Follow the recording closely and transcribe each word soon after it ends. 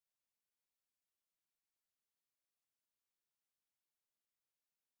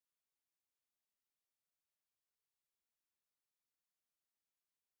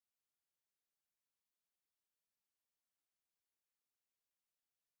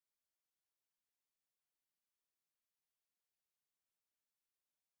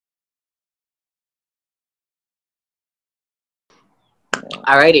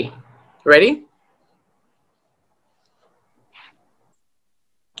Alrighty. Ready?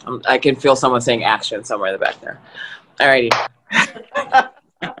 I can feel someone saying action somewhere in the back there. Alrighty.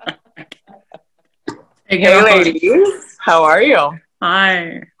 Hey, ladies. How are you?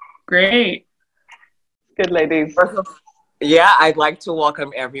 Hi. Great. Good, ladies. Yeah, I'd like to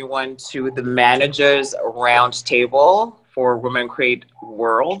welcome everyone to the Managers Roundtable for Women Create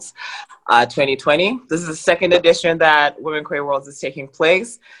Worlds 2020. This is the second edition that Women Create Worlds is taking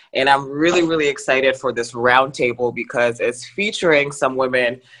place. And I'm really, really excited for this roundtable because it's featuring some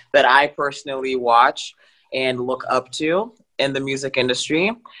women that I personally watch and look up to in the music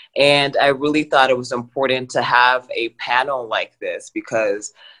industry. And I really thought it was important to have a panel like this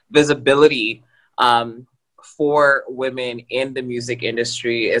because visibility for women in the music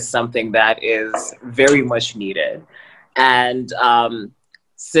industry is something that is very much needed. And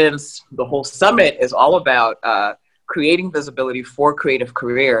since the whole summit is all about creating visibility for creative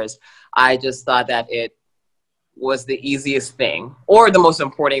careers, I just thought that it was the easiest thing or the most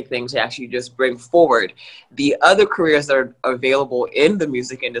important thing to actually just bring forward the other careers that are available in the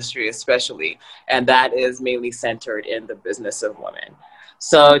music industry, especially, and that is mainly centered in the business of women.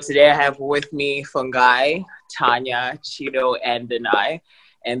 So today I have with me Fungai, Tannia, Chido, and Danai,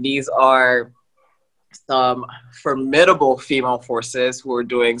 and these are some formidable female forces who are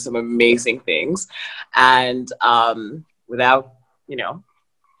doing some amazing things. And without,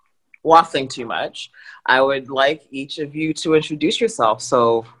 waffling too much, I would like each of you to introduce yourself.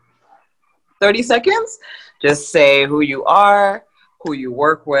 So 30 seconds, just say who you are, who you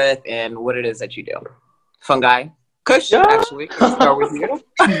work with, and what it is that you do. Fungai. Kush, actually, let's start with you.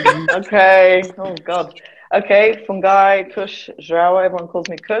 Okay. Oh, God. Okay, Fungai, Kush, Zviwara, everyone calls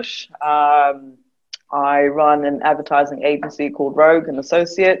me Kush. I run an advertising agency called Rogue and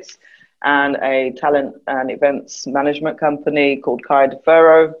Associates and a talent and events management company called Kai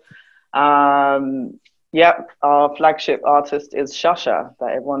DeFerro. Yep, our flagship artist is Shasha, that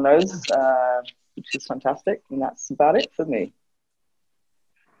everyone knows, which is fantastic. And that's about it for me.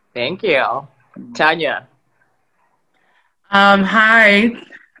 Thank you. Tannia. Hi,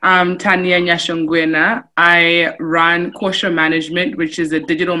 I'm Tannia Ngwena. I run Kosher Management, which is a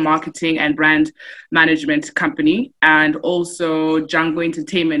digital marketing and brand management company, and also Django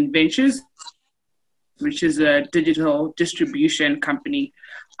Entertainment Ventures, which is a digital distribution company.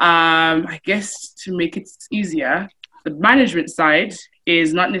 I guess to make it easier, the management side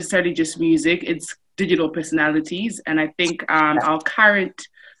is not necessarily just music, it's digital personalities. And I think our current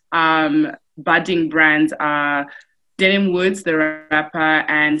budding brands are Denim Woods, the rapper,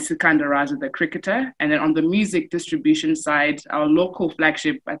 and Sikandar Raza, the cricketer. And then on the music distribution side, our local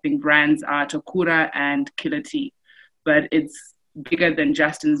flagship, I think, brands are Takura and Killer T. But it's bigger than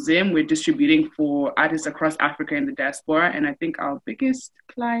Justin Zim. We're distributing for artists across Africa and the diaspora. And I think our biggest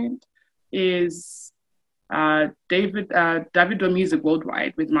client is Davido Music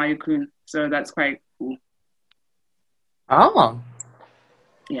Worldwide with Mayukun. So that's quite cool. Oh.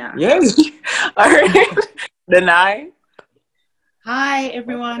 Yeah. Yes. All right. Danai. Hi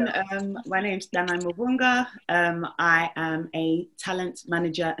everyone, my name's Danai Mavunga. I am a talent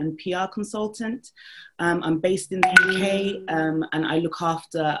manager and PR consultant. I'm based in the UK and I look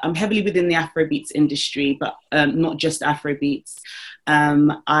after, I'm heavily within the Afrobeats industry, but not just Afrobeats.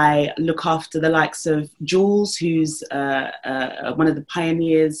 I look after the likes of Jules, who's one of the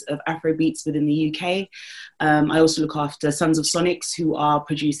pioneers of Afrobeats within the UK. I also look after Sons of Sonics, who are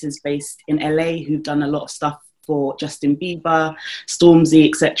producers based in LA, who've done a lot of stuff for Justin Bieber, Stormzy,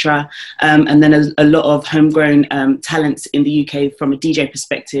 etc. And then a lot of homegrown talents in the UK from a DJ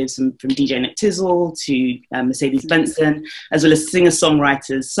perspective, from DJ Nick Tizzle to Mercedes Benson, as well as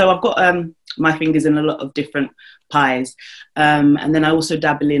singer-songwriters. So I've got my fingers in a lot of different pies. And then I also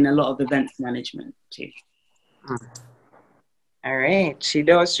dabble in a lot of events management too. All right,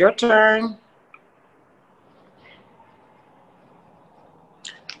 Chido, it's your turn.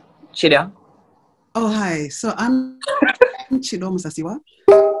 Chido. Oh, hi. So I'm Chido Musasiwa.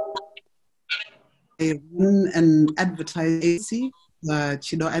 I run an advertising agency,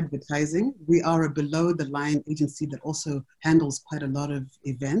 Chido Advertising. We are a below-the-line agency that also handles quite a lot of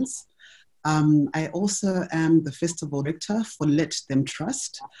events. I also am the festival director for Let Them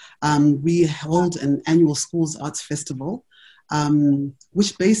Trust. We hold an annual schools arts festival,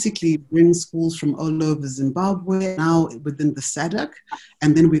 which basically brings schools from all over Zimbabwe, now within the SADC.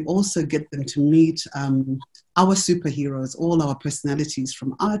 And then we also get them to meet our superheroes, all our personalities,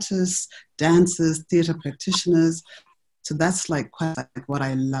 from artists, dancers, theater practitioners. So that's like quite like what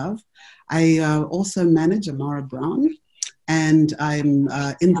I love. I also manage Amara Brown, and I'm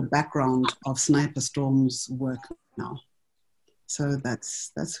in the background of Sniper Storm's work now. So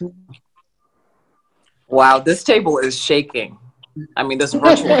that's who. Wow, this table is shaking. I mean, this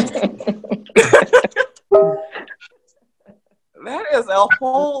virtual table. That is a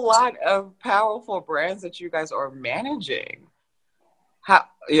whole lot of powerful brands that you guys are managing.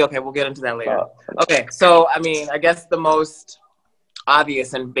 Okay, we'll get into that later. Okay, so I mean, I guess the most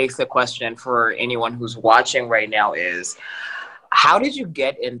obvious and basic question for anyone who's watching right now is, how did you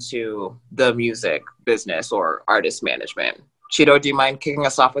get into the music business or artist management? Chido, do you mind kicking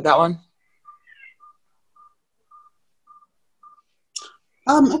us off with that one?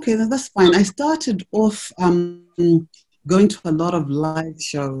 Okay, that's fine. I started off going to a lot of live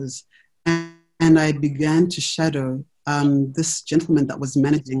shows, and I began to shadow this gentleman that was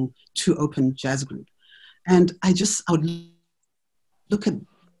managing Two Open Jazz Group. And I would look at,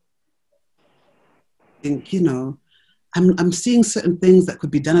 think, I'm seeing certain things that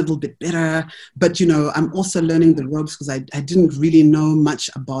could be done a little bit better, but I'm also learning the ropes because I didn't really know much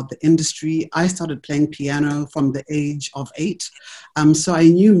about the industry. I started playing piano from the age of 8, so I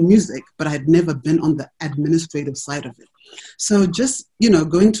knew music, but I had never been on the administrative side of it. So just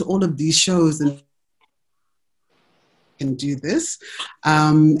going to all of these shows and can do this,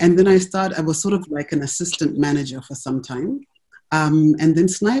 and then I was sort of like an assistant manager for some time, and then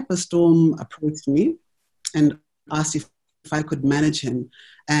Sniper Storm approached me and asked if I could manage him.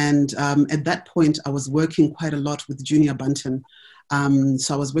 And at that point, I was working quite a lot with Junior Bunton.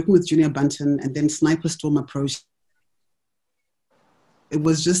 So I was working with Junior Bunton, and then Sniper Storm approached. It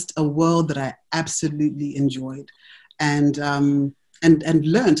was just a world that I absolutely enjoyed, and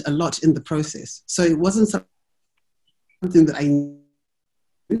learned a lot in the process. So it wasn't something that I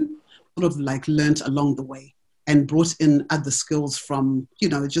sort of like learned along the way, and brought in other skills from,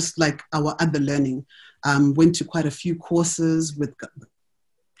 just like our other learning. Went to quite a few courses with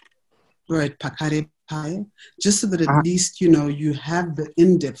at Pakare Pai, just so that at least, you have the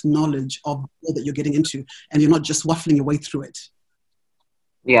in-depth knowledge of what that you're getting into, and you're not just waffling your way through it.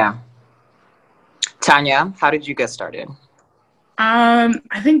 Yeah. Tannia, how did you get started?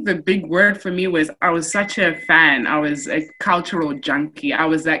 I think the big word for me was I was such a fan. I was a cultural junkie. I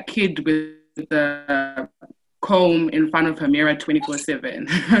was that kid with the comb in front of her mirror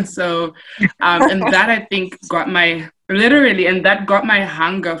 24/7. So, and that I think got my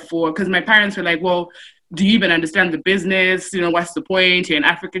hunger for, because my parents were like, well, do you even understand the business? What's the point? You're an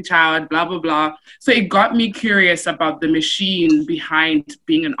African child, blah, blah, blah. So it got me curious about the machine behind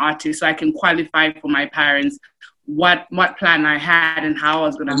being an artist, so I can qualify for my parents what plan I had and how I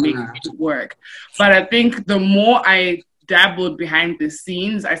was going to make it work. But I think the more I dabbled behind the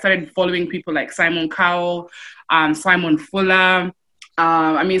scenes, I started following people like Simon Cowell, Simon Fuller,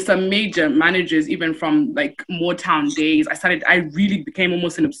 some major managers, even from like Motown days. I really became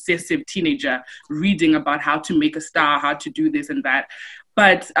almost an obsessive teenager, reading about how to make a star, how to do this and that.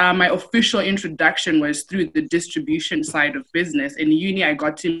 But my official introduction was through the distribution side of business. In uni, I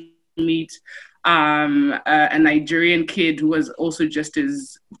got to meet a Nigerian kid who was also just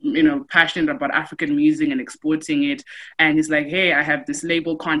as passionate about African music and exporting it. And he's like, hey, I have this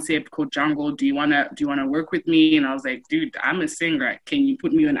label concept called Jungle. Do you wanna work with me? And I was like, dude, I'm a singer. Can you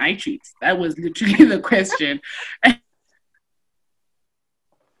put me on iTunes? That was literally the question. And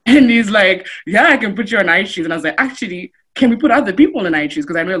he's like, yeah, I can put you on iTunes. And I was like, actually, can we put other people on iTunes?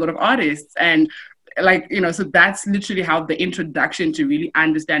 Because I know a lot of artists. And so that's literally how the introduction to really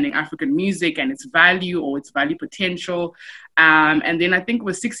understanding African music and its value or its value potential. And then I think it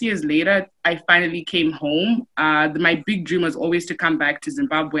was 6 years later, I finally came home. My big dream was always to come back to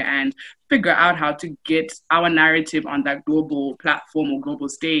Zimbabwe and figure out how to get our narrative on that global platform or global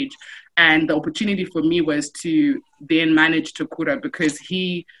stage. And the opportunity for me was to then manage Takura, because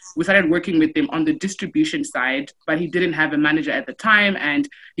we started working with him on the distribution side, but he didn't have a manager at the time. And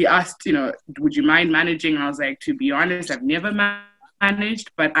he asked, would you mind managing? And I was like, to be honest, I've never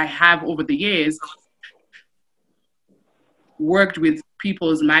managed, but I have over the years worked with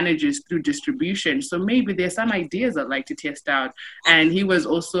people's managers through distribution. So maybe there's some ideas I'd like to test out. And he was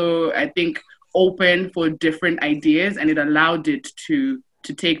also, I think, open for different ideas, and it allowed it to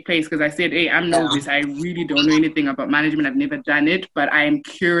take place, because I said, hey, I'm novice. I really don't know anything about management. I've never done it, but I am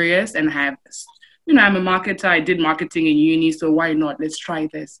curious and have, I'm a marketer. I did marketing in uni, so why not? Let's try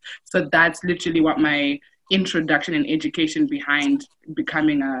this. So that's literally what my introduction and education behind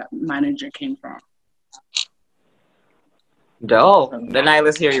becoming a manager came from. Dope. Danai,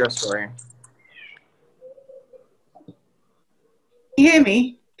 let's hear your story. Can you hear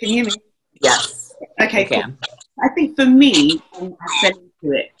me? Can you hear me? Yes. Okay, cool. I think for me, I fell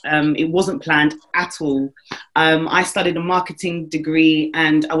into it It wasn't planned at all. I studied a marketing degree,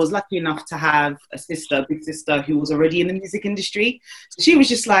 and I was lucky enough to have a sister, big sister, who was already in the music industry. So she was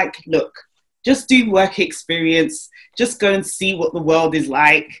just like, look, just do work experience, just go and see what the world is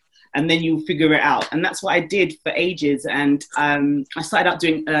like, and then you'll figure it out. And that's what I did for ages. And I started out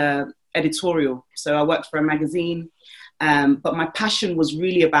doing editorial. So I worked for a magazine, but my passion was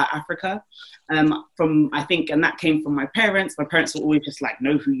really about Africa. And that came from my parents. My parents were always just like,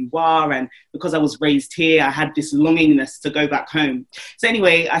 know who you are. And because I was raised here, I had this longingness to go back home. So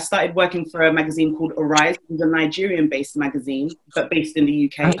anyway, I started working for a magazine called Arise. It was a Nigerian-based magazine, but based in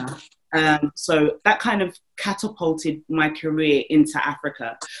the UK. So that kind of catapulted my career into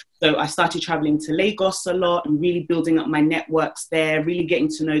Africa. So I started traveling to Lagos a lot and really building up my networks there, really getting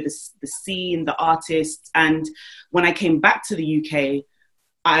to know the scene, the artists. And when I came back to the UK,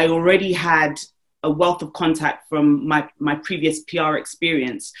 I already had a wealth of contact from my previous PR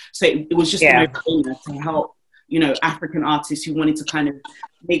experience. So it was just a no-brainer to help, African artists who wanted to kind of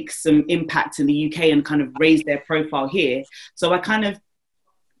make some impact in the UK and kind of raise their profile here. So I kind of,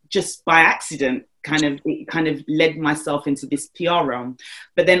 just by accident, it kind of led myself into this PR realm.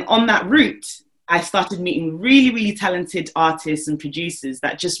 But then on that route, I started meeting really, really talented artists and producers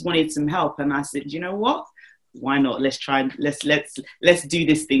that just wanted some help. And I said, you know what? Why not? Let's try and let's do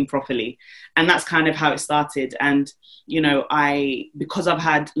this thing properly. And that's kind of how it started. And, because I've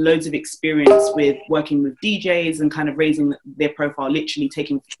had loads of experience with working with DJs and kind of raising their profile, literally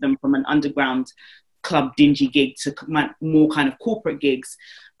taking them from an underground club dingy gig to more kind of corporate gigs.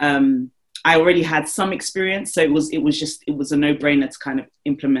 I already had some experience, so it was a no-brainer to kind of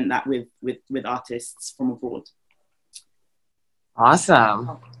implement that with artists from abroad.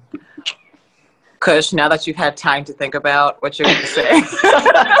 Awesome. Kush, now that you've had time to think about what you're going to say.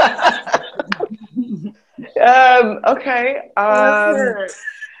 Okay. I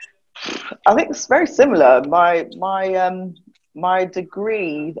think it's very similar. My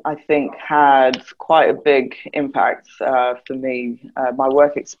degree, I think, had quite a big impact for me, my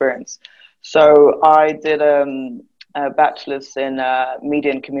work experience. So I did a bachelor's in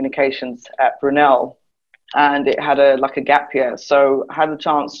media and communications at Brunel, and it had a gap year. So I had the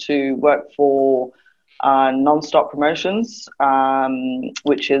chance to work for Non-Stop Promotions,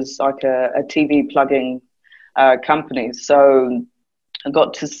 which is like a TV plugging company. So I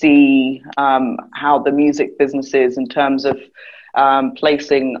got to see how the music business is in terms of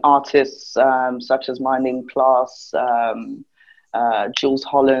placing artists such as Minding Class, Jules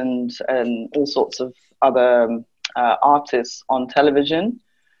Holland, and all sorts of other artists on television.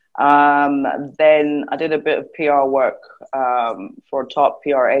 Then I did a bit of PR work for a top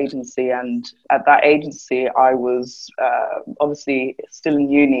PR agency, and at that agency I was obviously still in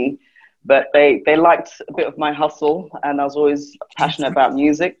uni, but they liked a bit of my hustle, and I was always passionate about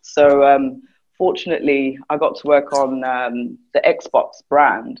music. So fortunately, I got to work on the Xbox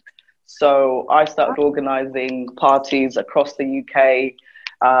brand. So I started organizing parties across the UK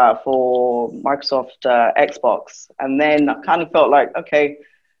for Microsoft Xbox. And then I kind of felt like, okay,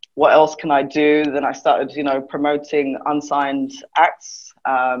 what else can I do? Then I started, promoting unsigned acts,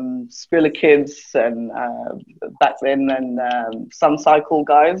 Skrilla Kids, and back then, and Sun Cycle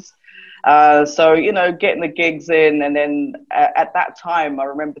guys. So, getting the gigs in. And then at that time, I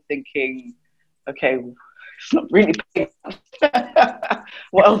remember thinking, okay, it's not really paying.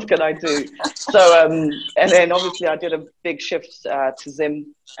 What else can I do? So, and then obviously I did a big shift to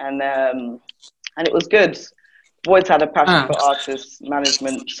Zim, and it was good. I've always had a passion for artist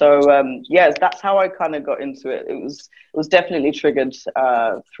management. So, yes, that's how I kind of got into it. It was definitely triggered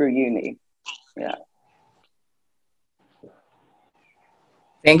through uni. Yeah.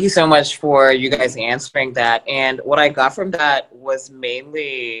 Thank you so much for you guys answering that. And what I got from that was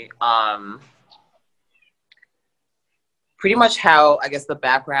mainly pretty much how, I guess, the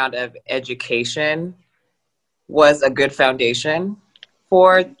background of education was a good foundation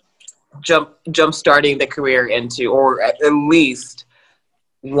for jump starting the career into, or at least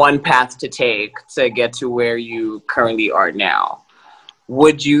one path to take to get to where you currently are now.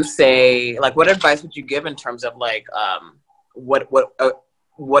 Would you say, what advice would you give in terms of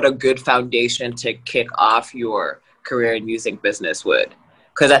what a good foundation to kick off your career in music business would?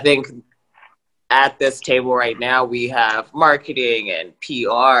 Because I think at this table right now, we have marketing and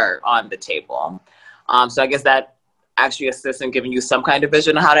PR on the table. So I guess that actually assists in giving you some kind of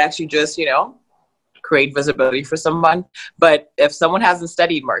vision on how to actually just, create visibility for someone. But if someone hasn't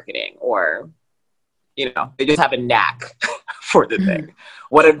studied marketing, or, they just have a knack for the thing,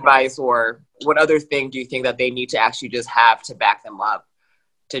 what advice or what other thing do you think that they need to actually just have to back them up,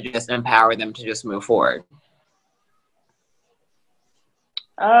 to just empower them to just move forward?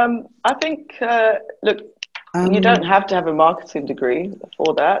 I think, look, you don't have to have a marketing degree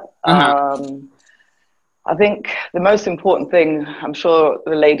for that. I think the most important thing, I'm sure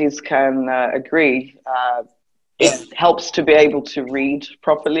the ladies can agree, it helps to be able to read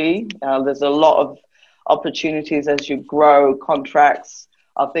properly. There's a lot of opportunities as you grow. Contracts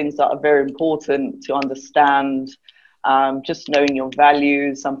are things that are very important to understand. Just knowing your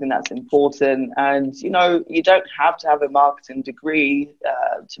values, something that's important. And, you know, you don't have to have a marketing degree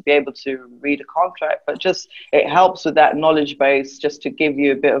to be able to read a contract, but just it helps with that knowledge base, just to give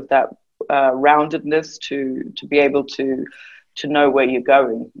you a bit of that roundedness to be able to know where you're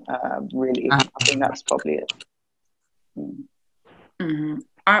going. Really, I think that's probably it.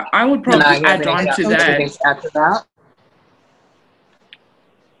 I would probably add on to that.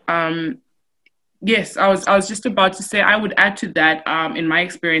 Yes, I was just about to say I would add to that. In my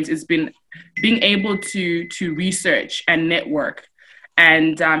experience, it's been being able to research and network,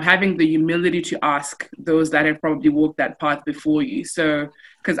 and having the humility to ask those that have probably walked that path before you. So,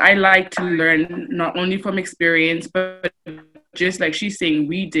 because I like to learn not only from experience, but just like she's saying,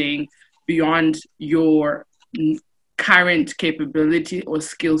 reading beyond your current capability or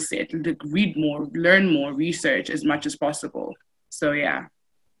skill set. Read more, learn more, research as much as possible. So yeah.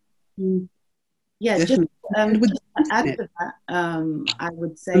 Yeah, just to add to that, I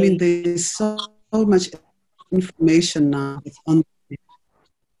would say, I mean, there's so much information now. It's on.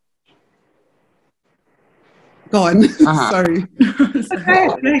 Go on. Sorry.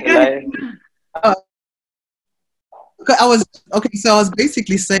 So I was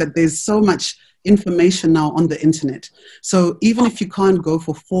basically saying that there's so much information now on the internet. So even if you can't go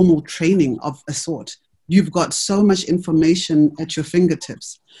for formal training of a sort, you've got so much information at your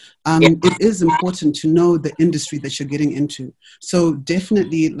fingertips. It is important to know the industry that you're getting into. So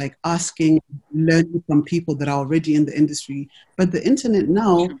definitely like asking, learning from people that are already in the industry. But the internet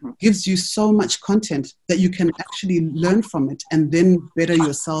now gives you so much content that you can actually learn from it and then better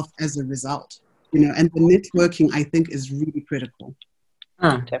yourself as a result. You know, and the networking, I think, is really critical.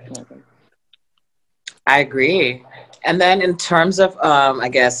 Definitely. I agree. And then in terms of, I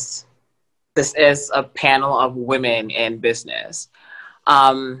guess, this is a panel of women in business,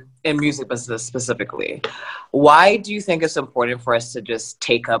 in music business specifically. Why do you think it's important for us to just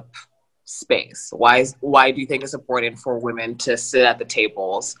take up space? Why do you think it's important for women to sit at the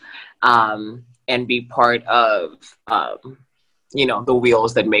tables and be part of, you know, the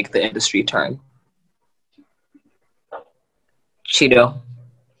wheels that make the industry turn? Chido,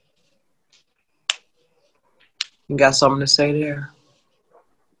 you got something to say there?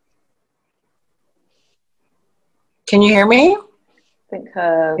 Can you hear me? I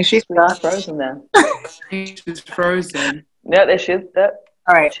think she's frozen there. She's frozen. Yeah, there she is.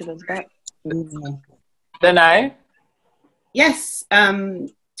 All right. She was back. Danai? Yes.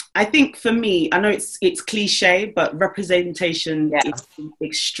 I think for me, I know it's cliche, but representation is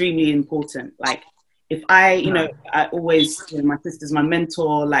extremely important. Like, if I, you know, I always, you know, my sister's my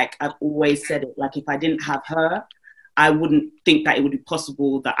mentor, like I've always said it, like if I didn't have her, I wouldn't think that it would be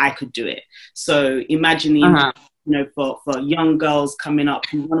possible that I could do it. So imagining, you know, for young girls coming up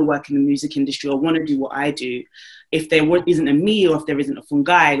who want to work in the music industry or want to do what I do, if there isn't a me or if there isn't a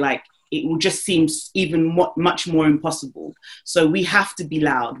Fungai, like it will just seem even much more impossible. So we have to be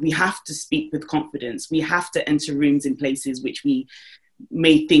loud. We have to speak with confidence. We have to enter rooms in places which we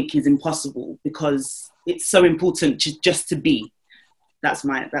may think is impossible, because it's so important just to be. That's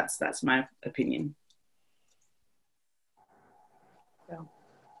my opinion.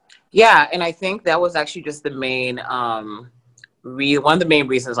 Yeah, and I think that was actually just the main one of the main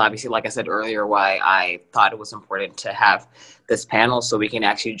reasons, obviously, like I said earlier, why I thought it was important to have this panel, so we can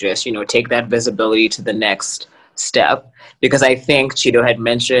actually just, you know, take that visibility to the next step. Because I think Chido had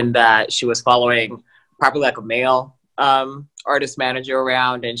mentioned that she was following probably like a male artist manager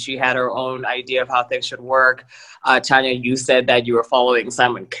around, and she had her own idea of how things should work. Tannia, you said that you were following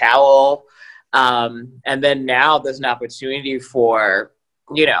Simon Cowell. And then now there's an opportunity for,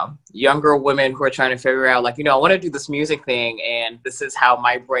 you know, younger women who are trying to figure out, like, you know, I want to do this music thing, and this is how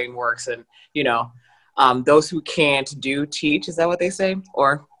my brain works. And, you know, those who can't teach, is that what they say?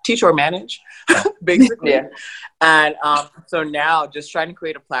 Or teach or manage, basically. Yeah. And so now just trying to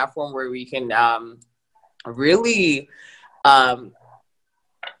create a platform where we can really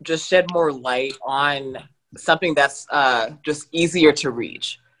just shed more light on something that's just easier to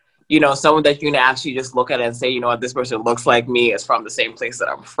reach. You know, someone that you can actually just look at and say, you know what, this person looks like me, is from the same place that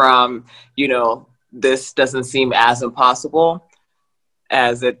I'm from. You know, this doesn't seem as impossible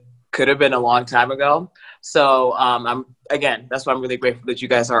as it could have been a long time ago. So that's why I'm really grateful that you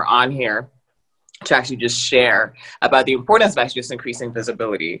guys are on here. to actually just share about the importance of actually just increasing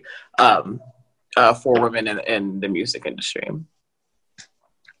visibility for women in the music industry.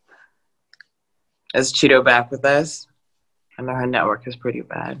 Is Chido back with us? I know her network is pretty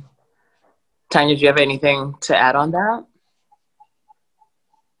bad. Tannia, do you have anything to add on that?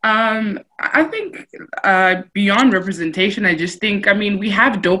 I think beyond representation, I just think, I mean, we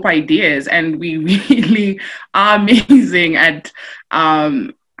have dope ideas and we really are amazing at,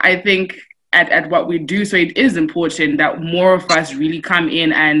 I think, at what we do. So it is important that more of us really come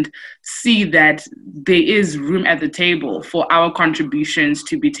in and see that there is room at the table for our contributions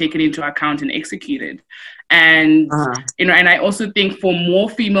to be taken into account and executed. And, you know, and I also think for more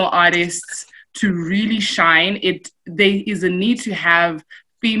female artists to really shine, there is a need to have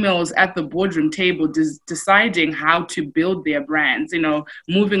females at the boardroom table deciding how to build their brands, you know,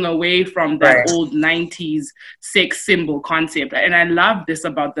 moving away from that old 90s sex symbol concept. And I love this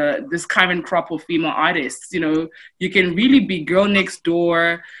about this current crop of female artists. You know, you can really be girl next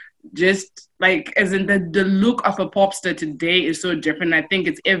door, just like, as in the look of a pop star today is so different. I think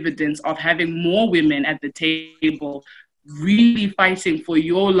it's evidence of having more women at the table really fighting for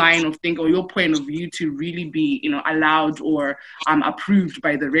your line of think or your point of view to really be, you know, allowed or approved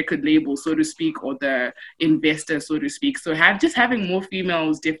by the record label, so to speak, or the investor, so to speak. So having more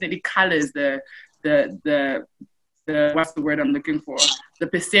females definitely colors the what's the word I'm looking for? The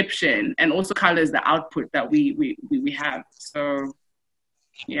perception, and also colors the output that we have. So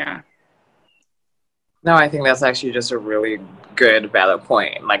yeah. No, I think that's actually just a really good, valid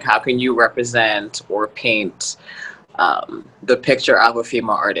point. Like, how can you represent or paint the picture of a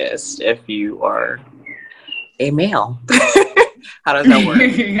female artist if you are a male? How does that work?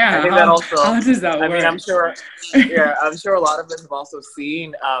 Yeah, I think that also, how does that work? I mean, I'm sure a lot of them have also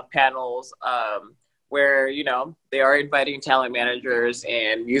seen panels where, you know, they are inviting talent managers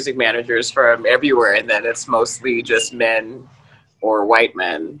and music managers from everywhere, and then it's mostly just men or white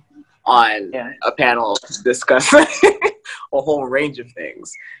men on a panel discussing a whole range of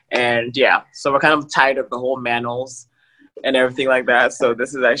things. And yeah, so we're kind of tired of the whole manels and everything like that. So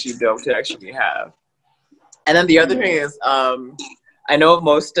this is actually dope to actually have. And then the other thing is, I know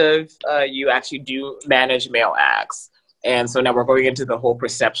most of you actually do manage male acts. And so now we're going into the whole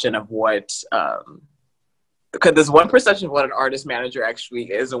perception of what, because there's one perception of what an artist manager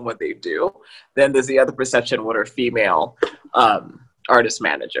actually is and what they do. Then there's the other perception of what a female artist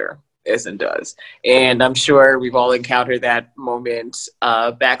manager is and does. And I'm sure we've all encountered that moment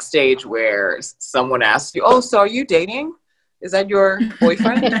backstage where someone asks you, "Oh, so are you dating? Is that your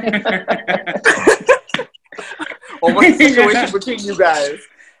boyfriend?" Or what's the situation between you guys?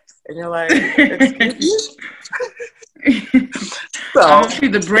 And you're like, "Excuse you?" So, actually,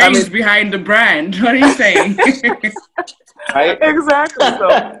 the brains behind the brand. What are you saying? Right? Exactly.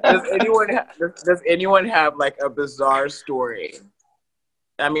 So does anyone have like a bizarre story?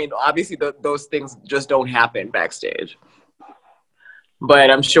 I mean, obviously those things just don't happen backstage. But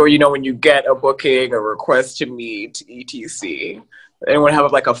I'm sure, you know, when you get a booking, a request to meet, etc., anyone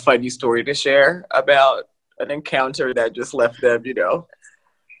have like a funny story to share about an encounter that just left them, you know?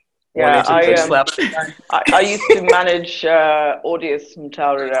 Yeah, I used to manage Audius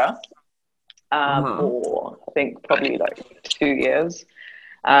Mtaurira for, I think, probably like 2 years.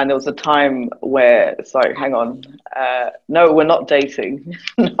 And there was a time where it's like, hang on, no, we're not dating.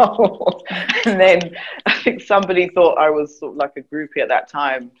 No. And then I think somebody thought I was sort of like a groupie at that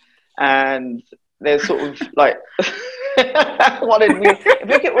time. And they're sort of like, wanted me, I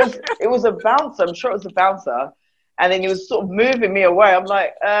think it was a bouncer. I'm sure it was a bouncer. And then he was sort of moving me away. I'm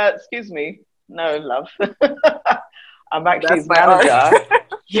like, excuse me. No, love. I'm actually his manager.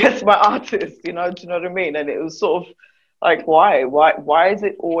 Yes, my artist, you know, do you know what I mean? And it was sort of like, why is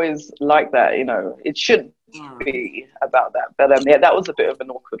it always like that? You know, it shouldn't be about that. But yeah, that was a bit of an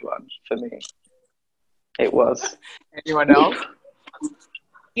awkward one for me. It was. Anyone else?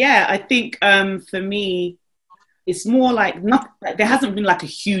 Yeah, I think for me, it's more like there hasn't been like a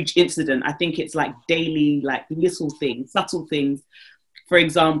huge incident. I think it's like daily, like little things, subtle things. For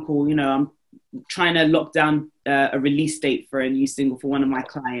example, you know, I'm trying to lock down a release date for a new single for one of my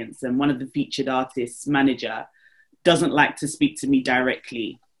clients, and one of the featured artists' manager doesn't like to speak to me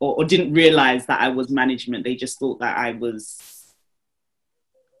directly, or didn't realize that I was management. They just thought that I was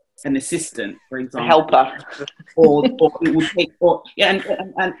an assistant, for example, a helper, or it would take,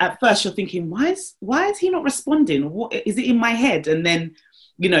 and at first you're thinking, why is he not responding? What is it in my head? And then,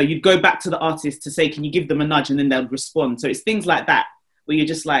 you know, you'd go back to the artist to say, can you give them a nudge, and then they'll respond. So it's things like that where you're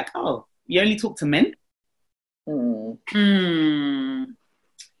just like, oh, you only talk to men.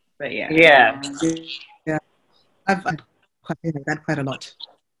 But yeah, I've had quite a lot,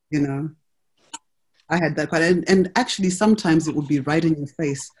 you know. I had that quite, and actually sometimes it would be right in your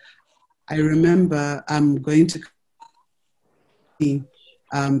face. I remember going to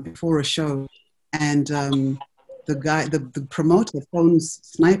before a show, and the guy, the promoter phones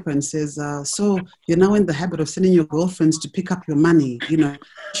Sniper and says, so you're now in the habit of sending your girlfriends to pick up your money, you know,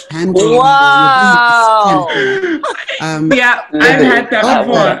 handle wow. Yeah, I've had that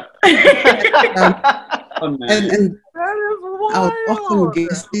before. And I was often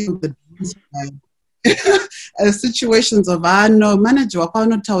guessing the situations of no manager,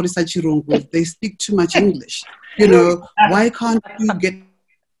 they speak too much English. You know, why can't you get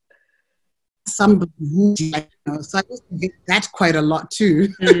somebody who, you know? So I used to get that quite a lot too.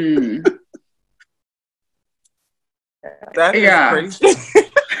 That is crazy.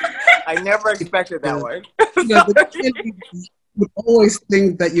 I never expected that one. You know, the would always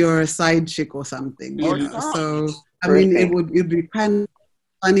think that you're a side chick or something. You know? So I mean, it'd be kind of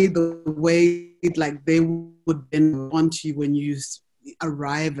funny the way like they would then want you when you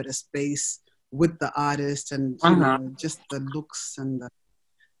arrive at a space with the artist, and you know, just the looks and the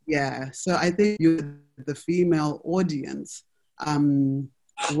so I think the female audience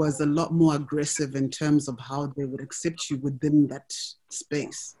was a lot more aggressive in terms of how they would accept you within that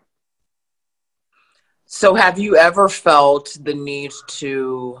space. So have you ever felt the need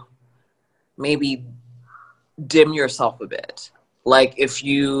to maybe dim yourself a bit? Like if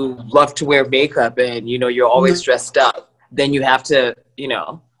you love to wear makeup and, you know, you're always dressed up, then you have to, you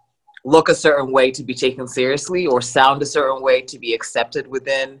know, look a certain way to be taken seriously or sound a certain way to be accepted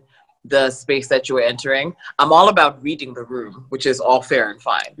within the space that you're entering. I'm all about reading the room, which is all fair and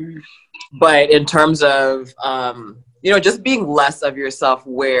fine. But in terms of, you know, just being less of yourself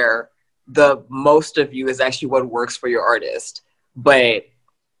where the most of you is actually what works for your artist. But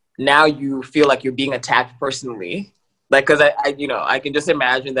now you feel like you're being attacked personally. Like, cause I you know, I can just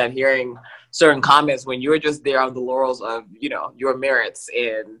imagine that hearing certain comments when you're just there on the laurels of, you know, your merits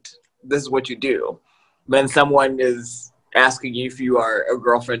and this is what you do. When someone is asking you if you are a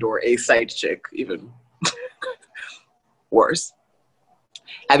girlfriend or a side chick, even worse.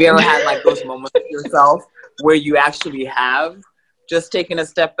 Have you ever had like those moments with yourself where you actually have just taken a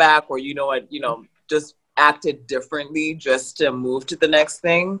step back, or you know what, you know, just acted differently just to move to the next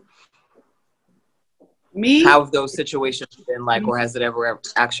thing? Me? How have those situations been like, or has it ever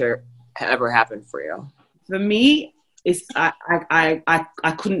actually ever happened for you? For me, it's I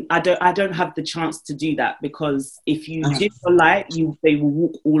don't have the chance to do that, because if you dim your light, they will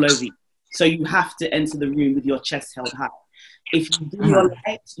walk all over you. So you have to enter the room with your chest held high. If you dim your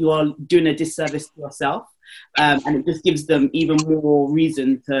light, you are doing a disservice to yourself, and it just gives them even more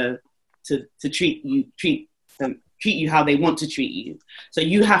reason to treat you how they want to treat you. So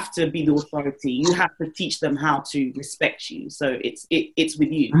you have to be the authority. You have to teach them how to respect you. So it's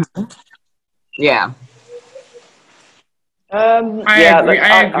with you. Yeah. I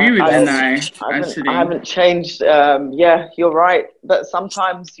agree with Danai. I haven't changed. Yeah, you're right. But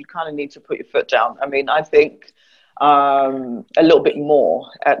sometimes you kind of need to put your foot down. I mean, I think a little bit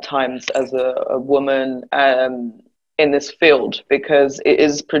more at times as a woman in this field, because it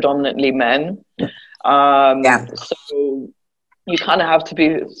is predominantly men. So you kind of have to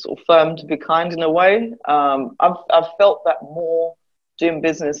be sort of firm to be kind in a way. I've felt that more doing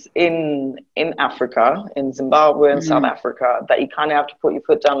business in Africa, in Zimbabwe and South Africa, that you kind of have to put your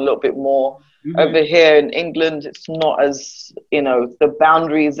foot down a little bit more. Over here in England, it's not as, you know, the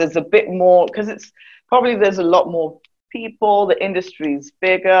boundaries, there's a bit more, because it's probably there's a lot more people, the industry's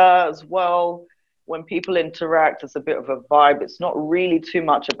bigger as well. When people interact, it's a bit of a vibe. It's not really too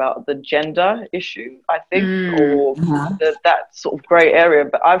much about the gender issue, I think, or that sort of grey area.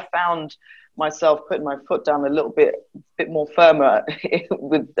 But I've found myself putting my foot down a little bit more firmer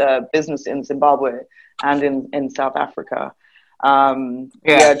with business in Zimbabwe and in South Africa.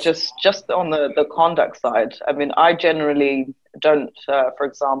 Just on the conduct side. I mean, I generally don't, for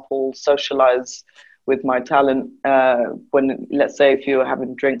example, socialize with my talent when, let's say, if you're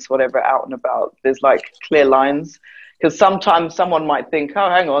having drinks, whatever, out and about, there's like clear lines, because sometimes someone might think, oh,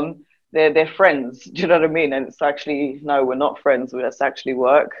 hang on, they're friends. Do you know what I mean? And it's actually, no, we're not friends. It's actually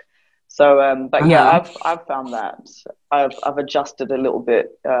work. So, but yeah, I've found that I've adjusted a little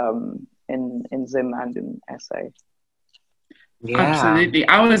bit in Zim and in SA. Yeah. Absolutely.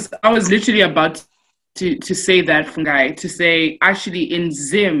 I was literally about to say that, Fungai, to say actually in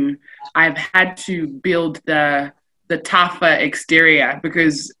Zim, I've had to build the tougher exterior,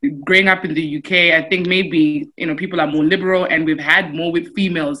 because growing up in the UK, I think maybe, you know, people are more liberal and we've had more with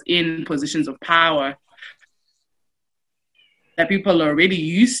females in positions of power. that people are already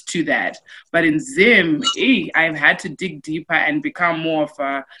used to that. But in Zim, I've had to dig deeper and become more of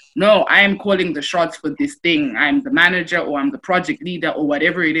a, no, I am calling the shots for this thing. I'm the manager, or I'm the project leader, or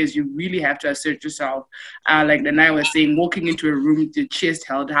whatever it is. You really have to assert yourself. Like Danai was saying, walking into a room with your chest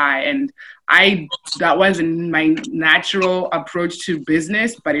held high. And that wasn't my natural approach to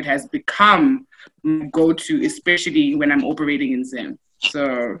business, but it has become my go-to, especially when I'm operating in Zim.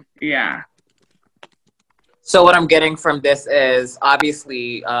 So, yeah. So what I'm getting from this is,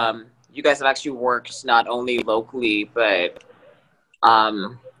 obviously, you guys have actually worked not only locally, but,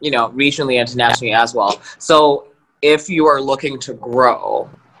 you know, regionally, internationally as well. So if you are looking to grow,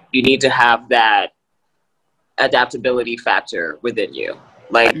 you need to have that adaptability factor within you.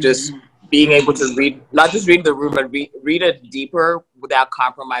 Like, just being able to read, not just read the room, but read it deeper without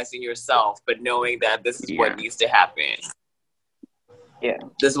compromising yourself, but knowing that this is what needs to happen. Yeah.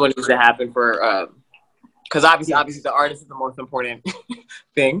 This is what needs to happen for, because obviously the artist is the most important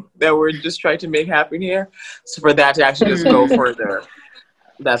thing that we're just trying to make happen here. So for that to actually just go further,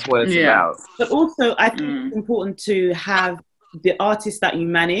 that's what it's about. But also, I think it's important to have the artists that you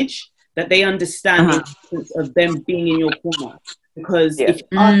manage, that they understand the importance of them being in your corner. Because if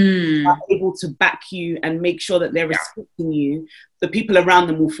artists are able to back you and make sure that they're respecting you, the people around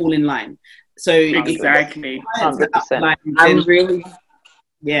them will fall in line. So exactly, 100%. I'm really,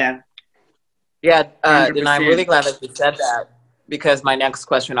 and I'm really glad that you said that, because my next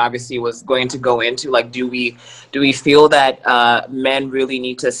question obviously was going to go into, like, do we feel that men really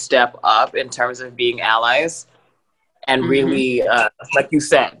need to step up in terms of being allies, and really, like you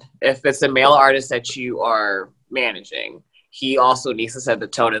said, if it's a male artist that you are managing, he also needs to set the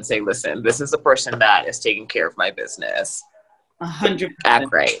tone and say, listen, this is the person that is taking care of my business. 100%. Act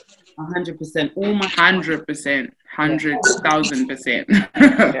right. 100%. 100%.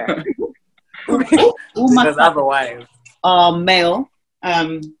 100,000%. All my because otherwise are male.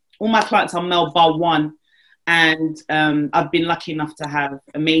 All my clients are male bar one. And I've been lucky enough to have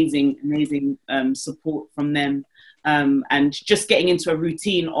amazing support from them. And just getting into a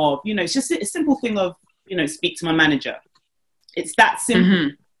routine of, you know, it's just a simple thing of, you know, speak to my manager. It's that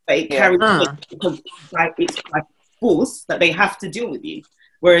simple, but it carries because it's like force that they have to deal with you.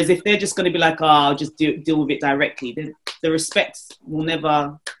 Whereas if they're just going to be like, oh, I'll just deal with it directly, then the respect will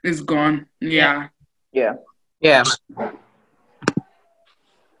never... It's gone. Yeah.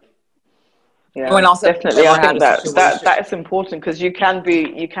 Anyone else definitely. I think that is important, because you can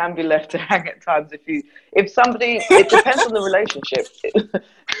be left to hang at times if somebody. It depends on the relationship.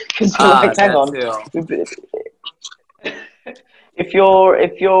 Because you're like, hang on. If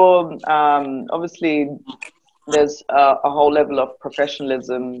you're obviously there's a whole level of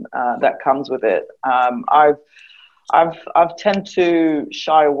professionalism that comes with it. I've tend to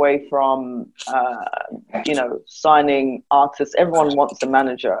shy away from, you know, signing artists. Everyone wants a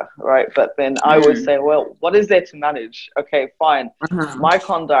manager, right? But then I always say, well, what is there to manage? Okay, fine. My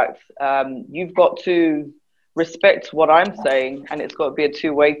conduct, you've got to respect what I'm saying, and it's got to be a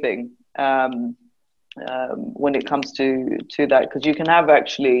two-way thing when it comes to that. Because you can have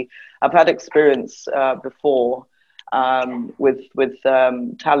I've had experience before with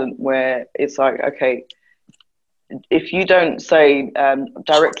talent where it's like, okay, if you don't say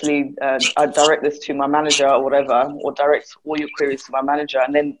directly, I direct this to my manager or whatever, or direct all your queries to my manager,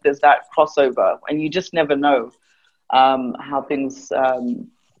 and then there's that crossover, and you just never know how things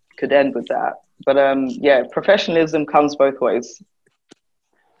could end with that. But professionalism comes both ways.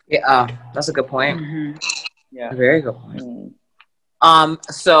 Yeah, that's a good point. Yeah, very good point.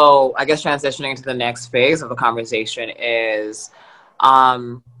 So I guess transitioning to the next phase of the conversation is,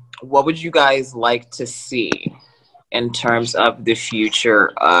 what would you guys like to see in terms of the future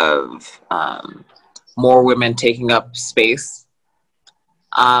of more women taking up space,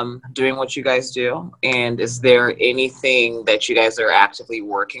 doing what you guys do? And is there anything that you guys are actively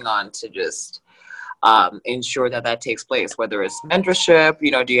working on to just ensure that takes place, whether it's mentorship?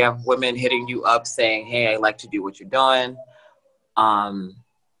 You know, do you have women hitting you up saying, hey, I like to do what you're doing,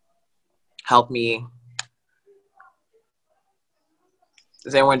 help me?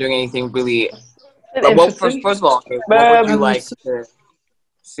 Is anyone doing anything really? Well, first of all, what would you like to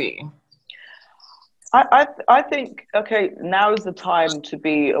see? I think, okay, now is the time to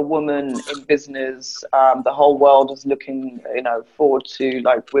be a woman in business. The whole world is looking, you know, forward to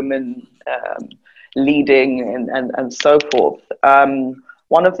like women leading and so forth.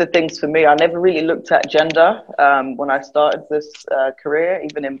 One of the things for me, I never really looked at gender when I started this career,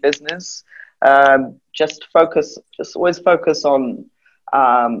 even in business. Just always focus on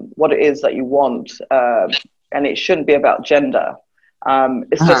what it is that you want, and it shouldn't be about gender.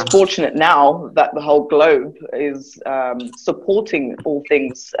 It's just fortunate now that the whole globe is supporting all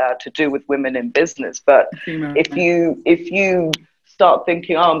things to do with women in business. But if you start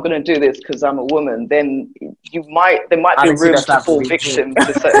thinking, oh, I'm going to do this because I'm a woman, then there might be room to fall victim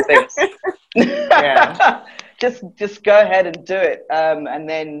to certain things. Yeah. Just go ahead and do it, and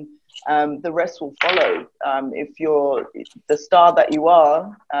then the rest will follow. If you're the star that you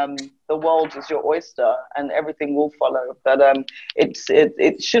are, the world is your oyster, and everything will follow. But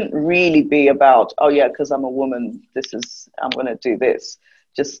it shouldn't really be about, oh yeah, because I'm a woman, I'm going to do this.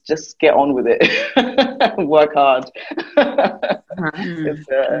 Just get on with it. Work hard.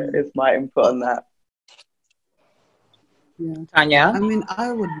 Is my input on that. Yeah. Tannia? I mean,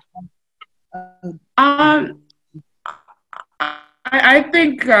 I would. I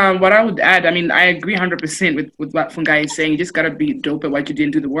think what I would add, I mean, I agree 100% with what Fungai is saying. You just got to be dope at what you do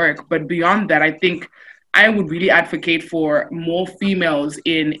and do the work. But beyond that, I think I would really advocate for more females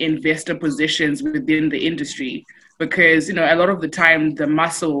in investor positions within the industry. Because, you know, a lot of the time the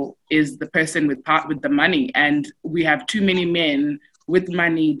muscle is the person with the money, and we have too many men with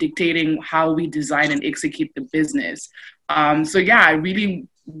money dictating how we design and execute the business. So yeah, I really,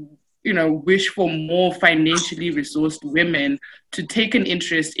 you know, wish for more financially resourced women to take an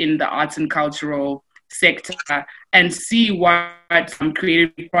interest in the arts and cultural sector and see what some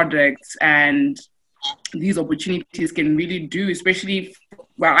creative products and these opportunities can really do, especially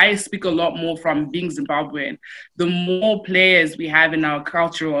where I speak a lot more from being Zimbabwean. The more players we have in our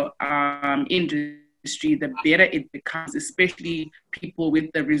cultural industry, the better it becomes, especially people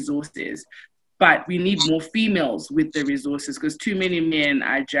with the resources. But we need more females with the resources, because too many men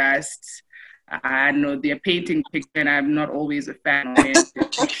are just, I know they're painting picture, and I'm not always a fan of it.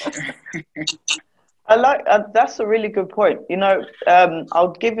 I like that's a really good point. You know,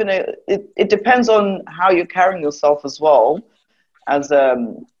 I'll give it depends on how you're carrying yourself as well as a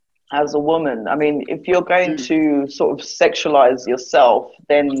woman. I mean, if you're going to sort of sexualize yourself,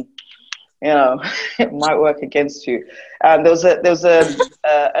 then you know it might work against you. There was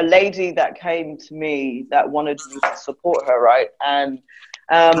a lady that came to me that wanted me to support her, right? And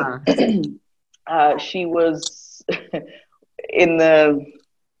she was in the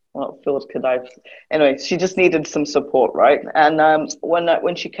what field could I? Anyway, she just needed some support, right? And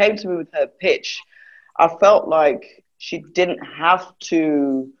when she came to me with her pitch, I felt like she didn't have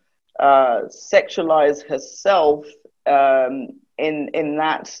to sexualize herself in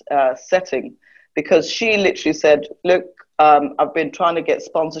that setting, because she literally said, "Look, I've been trying to get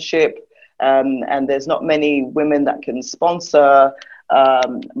sponsorship, and there's not many women that can sponsor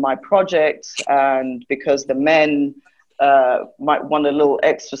my project, and because the men might want a little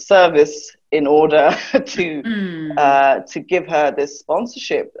extra service in order to give her this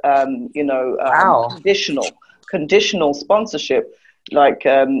sponsorship, conditional sponsorship. Like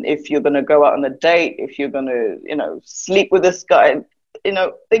if you're going to go out on a date, if you're going to, sleep with this guy,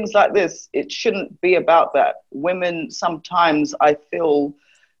 things like this. It shouldn't be about that. Women sometimes, I feel,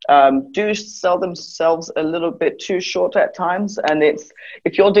 do sell themselves a little bit too short at times. And if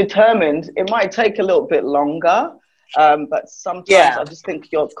you're determined, it might take a little bit longer. But sometimes I just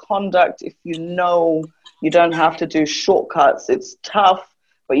think your conduct, if you know you don't have to do shortcuts, it's tough,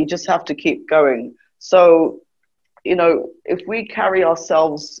 but you just have to keep going. So, if we carry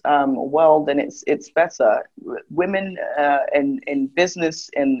ourselves well, then it's better. Women in business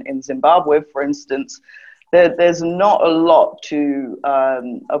in Zimbabwe, for instance, there's not a lot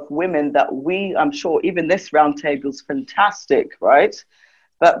of women that I'm sure even this roundtable is fantastic, right?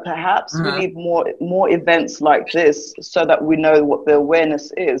 But perhaps we need more events like this so that we know what the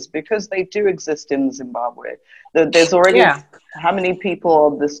awareness is, because they do exist in Zimbabwe. There's already how many people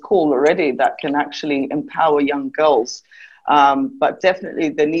on this call already that can actually empower young girls. But definitely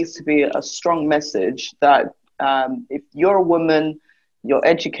there needs to be a strong message that if you're a woman, you're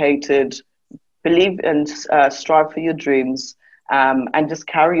educated, believe and strive for your dreams, and just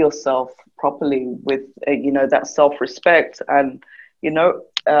carry yourself properly with, that self-respect, and,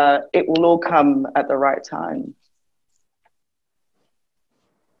 it will all come at the right time.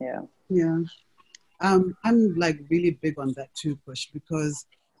 Yeah. Yeah. I'm like really big on that too, Push, because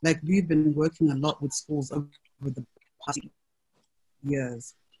like we've been working a lot with schools over the past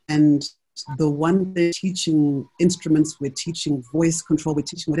years. And the one they're teaching instruments, we're teaching voice control, we're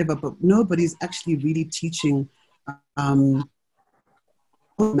teaching whatever, but nobody's actually really teaching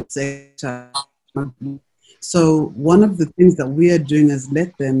so one of the things that we are doing as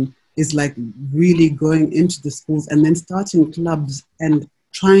Let Them is like really going into the schools and then starting clubs and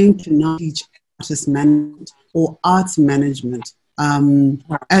trying to now teach artist management or arts management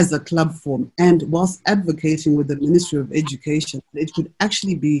as a club form, and whilst advocating with the Ministry of Education, it could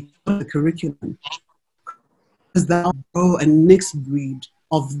actually be the curriculum, because they'll grow a next breed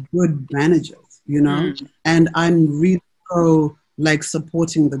of good managers, you know. And I'm really pro like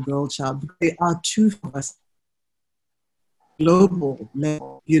supporting the girl child. They are two of us global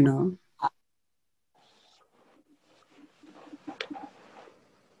level, you know.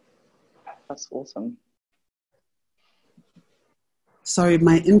 That's awesome. Sorry,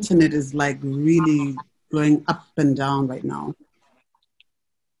 my internet is like really going up and down right now.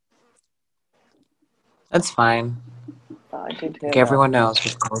 That's fine. I did hear Like that. everyone knows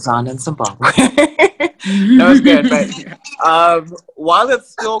what goes on in Zimbabwe. No, it's good. But while it's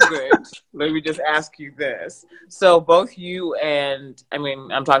still good, let me just ask you this. So both you and, I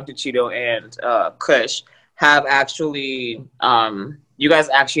mean, I'm talking to Chido and Kush, have actually, you guys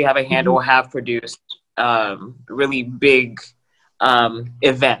actually have a hand or have produced really big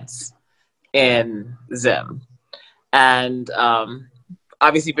events in Zim. And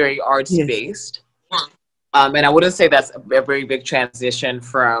obviously very arts-based. Yes. And I wouldn't say that's a very big transition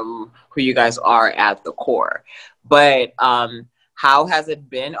from who you guys are at the core. But how has it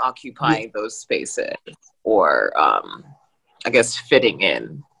been occupying those spaces, or I guess fitting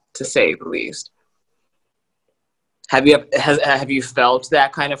in, to say the least? Have you felt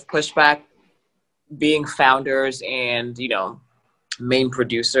that kind of pushback, being founders and, you know, main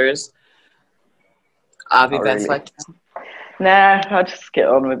producers of events like that? Nah, I'll just get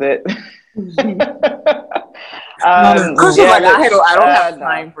on with it. I don't have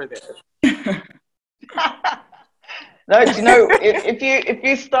time for this. No, do you know, if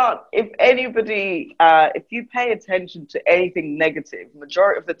you pay attention to anything negative,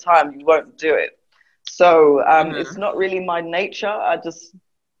 majority of the time you won't do it. So it's not really my nature. I just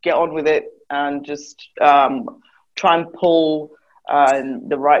get on with it and just try and pull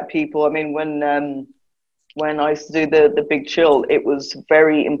the right people. I mean, when I used to do the Big Chill, it was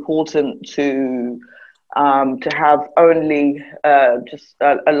very important to have only just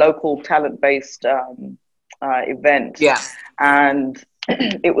a local talent-based event. Yeah. And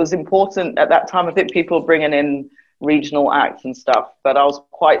it was important at that time. I think people bringing in regional acts and stuff, but I was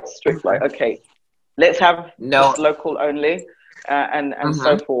quite strict, like, okay, let's have just local only and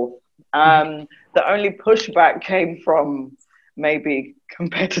so forth. The only pushback came from maybe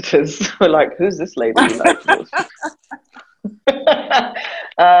competitors who were like, who's this lady? Like,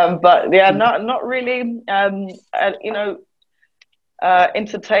 but yeah, not really. You know,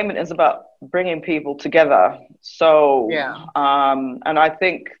 entertainment is about bringing people together. So, and I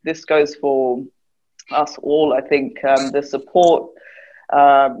think this goes for us all. I think the support,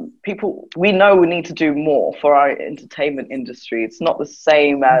 people, we know we need to do more for our entertainment industry. It's not the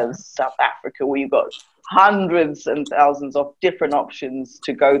same as South Africa, where you've got hundreds and thousands of different options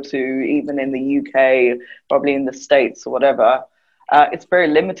to go to, even in the UK, probably in the States or whatever. It's very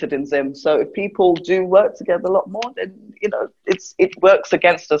limited in Zim. So if people do work together a lot more, then, you know, it works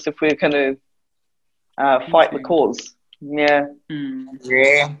against us if we're going to fight the cause. Yeah.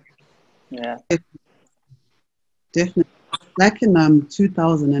 Yeah. Definitely. Back in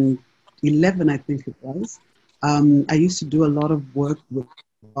 2011, I think it was, I used to do a lot of work with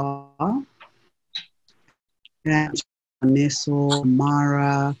Neso,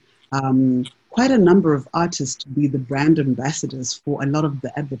 Mara, quite a number of artists to be the brand ambassadors for a lot of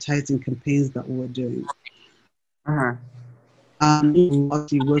the advertising campaigns that we were doing.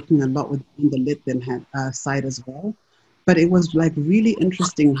 Actually working a lot with the lit side as well. But it was like really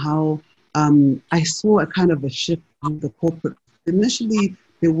interesting how I saw a kind of a shift in the corporate. Initially,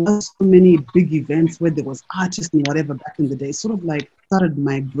 there was so many big events where there was artists and whatever back in the day, sort of like started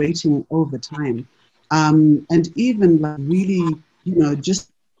migrating over time. And even like really, you know,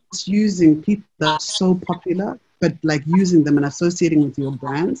 just using people that are so popular, but like using them and associating with your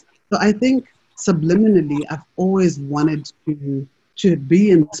brands. So I think subliminally, I've always wanted to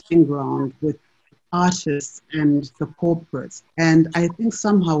be in the same ground with artists and the corporates. And I think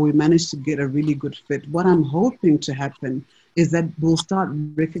somehow we managed to get a really good fit. What I'm hoping to happen is that we'll start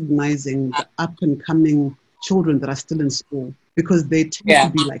recognizing the up and coming children that are still in school, because they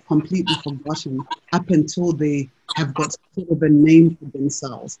tend to be like completely forgotten up until they have got sort of a name for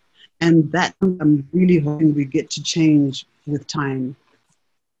themselves. And that I'm really hoping we get to change with time.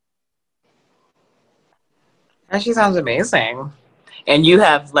 That she sounds amazing. And you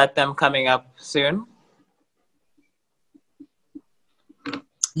have Let Them coming up soon?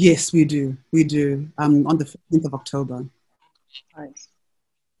 Yes, we do. We do. On the 15th of October. Nice.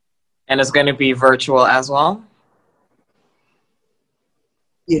 And it's going to be virtual as well?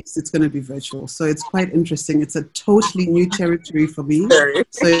 Yes, it's going to be virtual. So it's quite interesting. It's a totally new territory for me.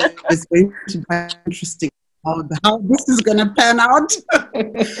 So it's going to be quite interesting how this is going to pan out. I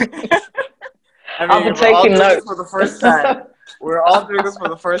mean, I'll be we're all taking doing this notes. for the first time. We're all doing this for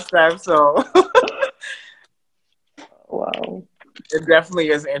the first time, so Wow. it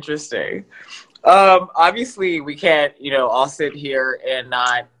definitely is interesting. Obviously, we can't, all sit here and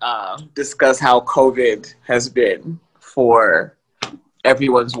not discuss how COVID has been for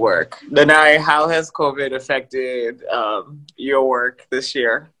everyone's work. Danai, how has COVID affected your work this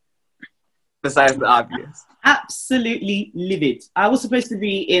year, besides the obvious? Absolutely livid. I was supposed to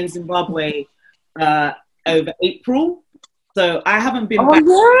be in Zimbabwe over April, so I haven't been back.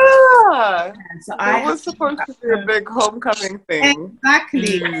 Yeah, So it was supposed to be a big homecoming thing.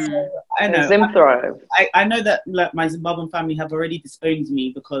 Exactly. So, I know. Zim thrive. I know that my Zimbabwean family have already disowned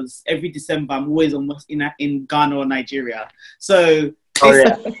me because every December I'm always almost in Ghana or Nigeria. So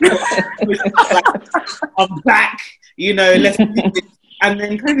I'm back. Let's do this. And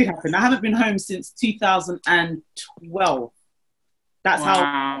then COVID happened. I haven't been home since 2012. That's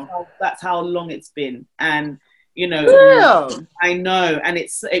how long it's been. And I know, and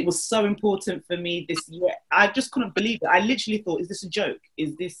it was so important for me this year. I just couldn't believe it. I literally thought, is this a joke?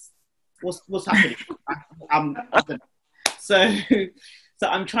 Is this what's happening? So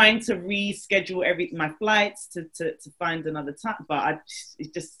I'm trying to reschedule my flights to find another time, but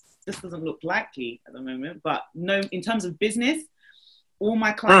it just doesn't look likely at the moment. But no, in terms of business, all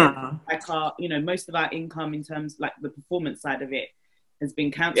my clients, most of our income in terms like the performance side of it has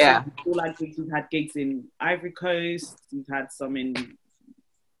been cancelled. Yeah. All our gigs, we've had gigs in Ivory Coast, we've had some in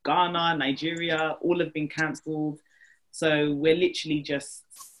Ghana, Nigeria, all have been cancelled. So we're literally just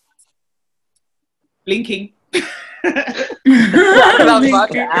blinking. I was about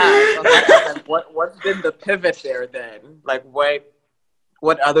to ask, what's been the pivot there then? Like what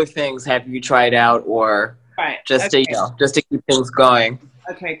other things have you tried out or just to keep things going?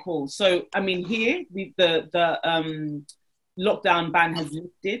 Okay, cool. So I mean here the lockdown ban has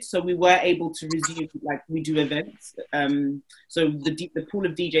lifted, so we were able to resume, like we do events. So the pool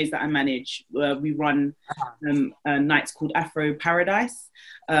of DJs that I manage, we run nights called Afro Paradise,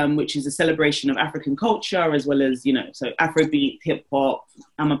 which is a celebration of African culture as well as, so Afrobeat, hip hop,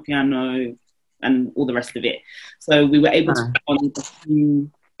 Amapiano, and all the rest of it. So we were able to put on a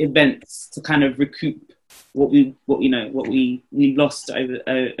few events to kind of recoup what we lost over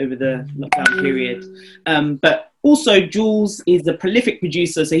the lockdown period. But also, Jules is a prolific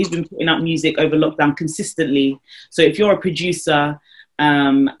producer, so he's been putting out music over lockdown consistently. So if you're a producer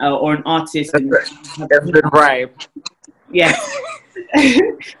or an artist, that's been right. Yeah,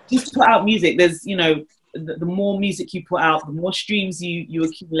 just put out music. There's, the more music you put out, the more streams you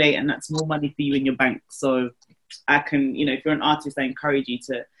accumulate, and that's more money for you in your bank. So I can, if you're an artist, I encourage you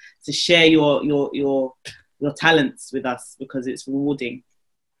to share your talents with us because it's rewarding.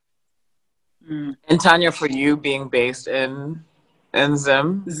 And Tannia, for you being based in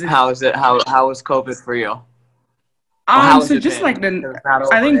Zim, how is it? How was COVID for you? So just like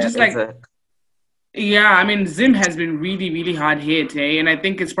yeah, I mean, Zim has been really, really hard hit, and I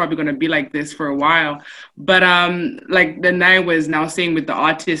think it's probably going to be like this for a while. But like Danai was now saying with the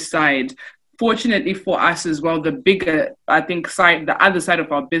artist side, fortunately for us as well, the bigger, I think, the other side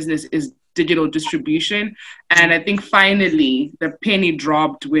of our business is digital distribution. And I think finally the penny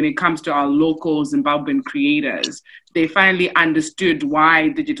dropped when it comes to our local Zimbabwean creators. They finally understood why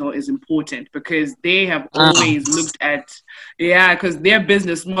digital is important, because they have always looked at, because their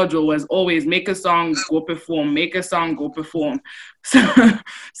business model was always make a song, go perform, make a song, go perform. So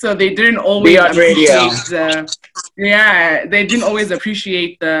they didn't always appreciate they didn't always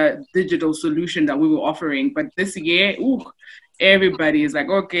appreciate the digital solution that we were offering. But this year, everybody is like,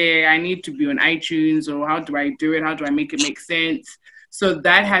 okay, I need to be on iTunes, or how do I do it? How do I make it make sense? So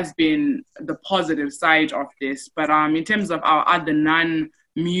that has been the positive side of this. But in terms of our other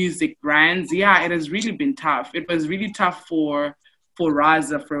non-music brands, it has really been tough. It was really tough for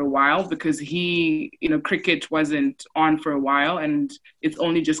Raza for a while because he, cricket wasn't on for a while, and it's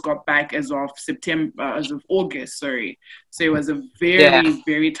only just got back as of August, sorry. So it was a very,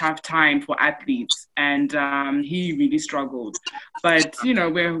 very tough time for athletes, and he really struggled. But,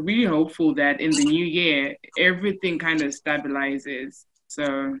 we're really hopeful that in the new year, everything kind of stabilizes.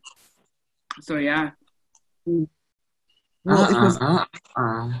 So yeah. Well, it was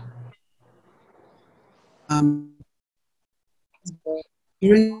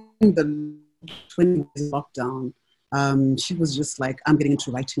during the 20 days lockdown, she was just like, I'm getting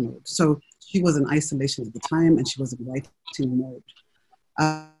into writing mode. So she was in isolation at the time, and she was in writing mode.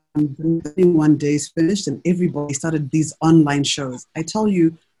 the 21 days finished and everybody started these online shows. I tell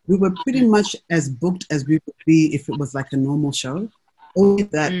you, we were pretty much as booked as we would be if it was like a normal show. Only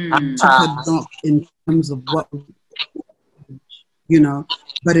that took a knock in terms of what, you know,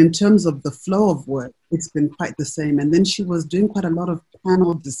 but in terms of the flow of work, it's been quite the same. And then she was doing quite a lot of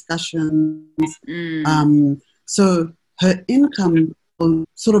panel discussions. So her income was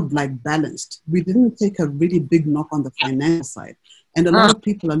sort of like balanced. We didn't take a really big knock on the financial side. And a lot of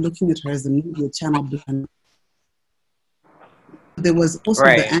people are looking at her as a media channel. There was also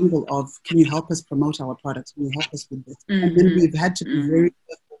the angle of, can you help us promote our products? Can you help us with this? And then we've had to be very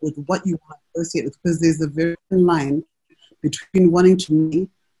careful with what you want to associate with, because there's a very thin line between wanting to make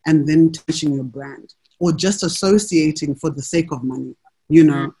and then touching your brand, or just associating for the sake of money, you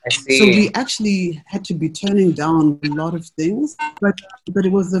know. So we actually had to be turning down a lot of things, but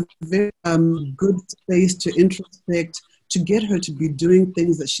it was a very good space to introspect, to get her to be doing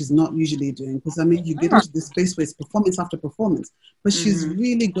things that she's not usually doing. Because I mean, you get into this space where it's performance after performance, but she's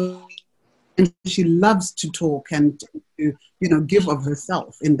really good, and she loves to talk and to, you know, give of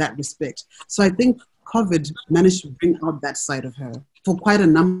herself in that respect. So I think COVID managed to bring out that side of her for quite a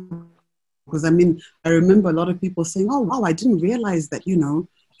number. Because I mean, I remember a lot of people saying, "Oh wow, I didn't realize that, you know,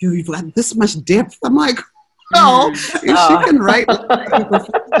 you've got this much depth." I'm like, "Oh, if she can write like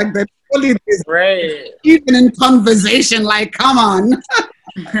that, even in conversation, like, come on."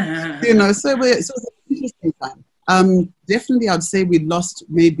 You know, so it was an interesting time. Definitely, I'd say we lost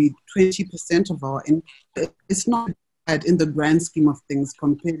maybe 20% of our income. It's not bad in the grand scheme of things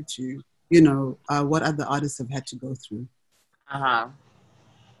compared to, you know, what other artists have had to go through. How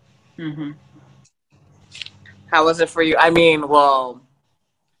was it for you? I mean, well,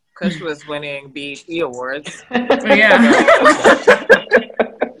 Kush was winning BET awards.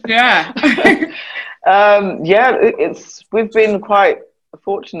 We've been quite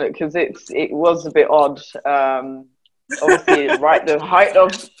fortunate because it was a bit odd. Obviously, right the height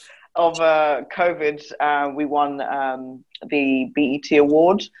of COVID, we won the BET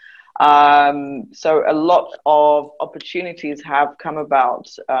award. So a lot of opportunities have come about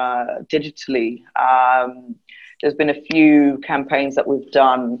digitally. There's been a few campaigns that we've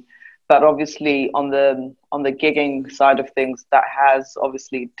done, but obviously on the gigging side of things, that has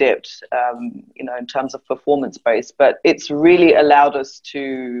obviously dipped, you know, in terms of performance based. But it's really allowed us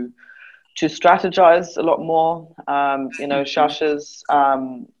to strategize a lot more. You know, Shasha's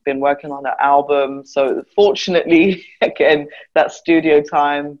been working on an album, so fortunately, again, that studio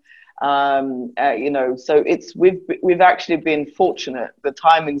time. You know, so we've actually been fortunate. The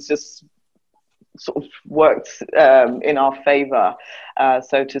timing's just sort of worked in our favor,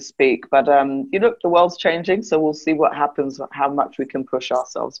 so to speak. But you know, the world's changing, so we'll see what happens, how much we can push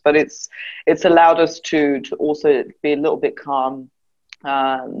ourselves. But it's allowed us to also be a little bit calm.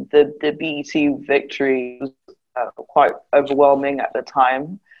 The BET victory was quite overwhelming at the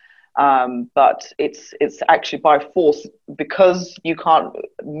time. But it's actually by force, because you can't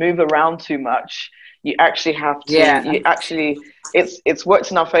move around too much. You actually have to. You actually, it's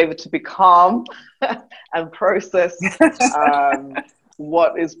worked in our favor to be calm and process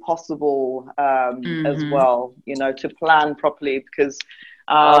what is possible as well. You know, to plan properly, because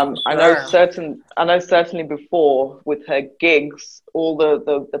I know certainly before with her gigs, all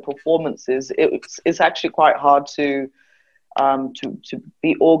the performances, it's actually quite hard to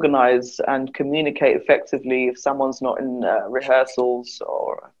be organized and communicate effectively if someone's not in rehearsals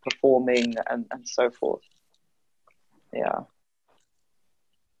or performing and so forth. Yeah.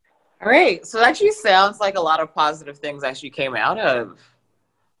 All right. So that actually sounds like a lot of positive things actually came out of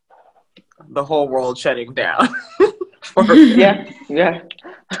the whole world shutting down. Yeah.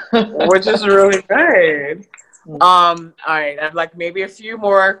 Which is really good. All right. I'd like maybe two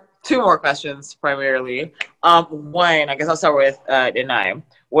more questions primarily. One, I guess I'll start with Danai.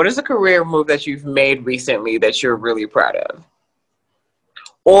 What is a career move that you've made recently that you're really proud of?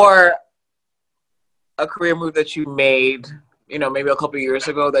 Or a career move that you made, you know, maybe a couple of years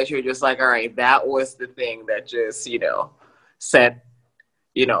ago that you're just like, all right, that was the thing that just, you know, set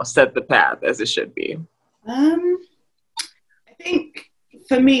the path as it should be. I think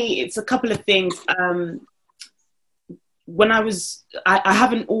for me, it's a couple of things. When I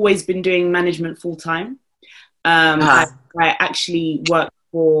haven't always been doing management full time. I actually worked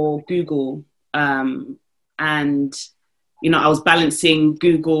for Google, and you know, I was balancing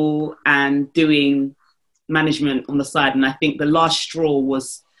Google and doing management on the side. And I think the last straw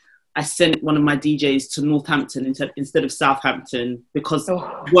was I sent one of my DJs to Northampton instead of Southampton because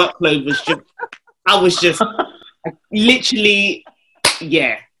workload was just. I was just literally,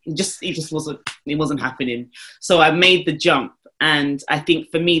 yeah. It just wasn't happening. So I made the jump, And I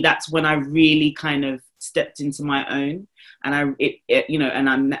think for me, that's when I really kind of stepped into my own. And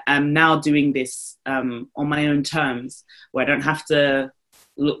I'm now doing this on my own terms, where I don't have to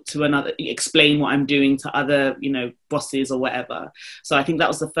look to explain what I'm doing to other, bosses or whatever. So I think that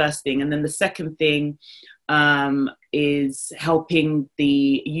was the first thing. And then the second thing is helping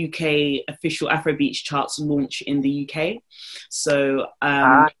the UK official Afrobeats charts launch in the UK. So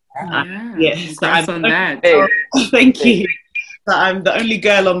Congrats on that. Thank you. So I'm the only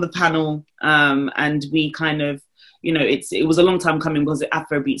girl on the panel, and we kind of, it was a long time coming, because the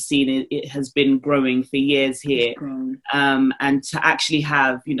Afrobeat scene, it has been growing for years here. And to actually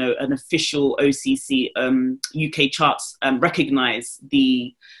have, an official OCC UK charts recognize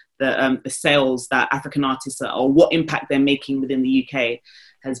the sales that African artists are, or what impact they're making within the UK,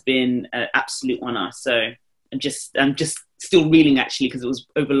 has been an absolute honor. So I'm just still reeling, actually, because it was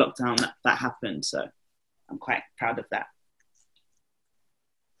over lockdown that happened. So I'm quite proud of that.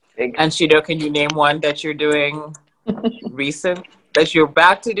 And Chido, can you name one that you're doing recent, that you're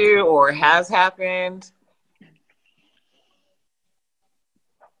about to do or has happened?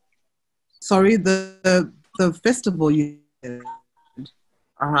 Sorry, the festival you did.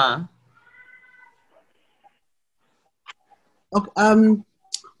 Okay,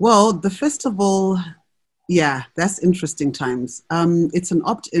 well, the festival, yeah, that's interesting times. It's an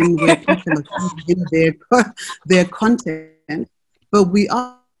opt-in where people are in their content, but we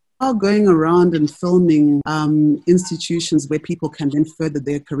are going around and filming institutions where people can then further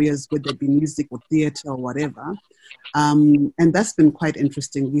their careers, whether it be music or theater or whatever. And that's been quite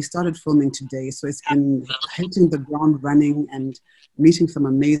interesting. We started filming today, so it's been hitting the ground running and meeting some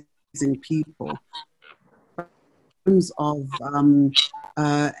amazing people. In terms of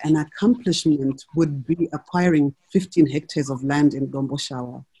an accomplishment would be acquiring 15 hectares of land in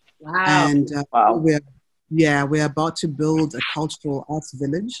Gomboshawa. Wow. And we're about to build a cultural arts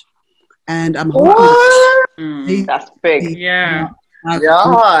village. And I'm hoping that's big. Yeah.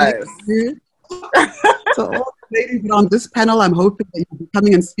 So all the ladies on this panel, I'm hoping that you'll be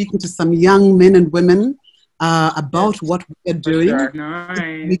coming and speaking to some young men and women about what we're doing. Sure.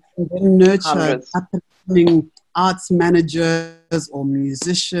 Nice. We can then nurture up-and-coming arts managers or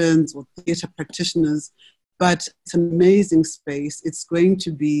musicians or theatre practitioners. But it's an amazing space. It's going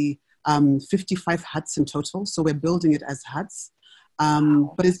to be 55 huts in total. So we're building it as huts.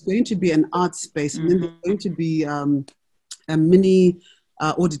 But it's going to be an art space. And then there's going to be a mini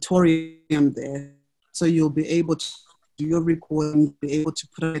auditorium there. So you'll be able to do your recording, be able to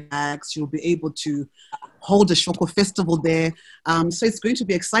put on acts, you'll be able to hold a Shoko festival there. So it's going to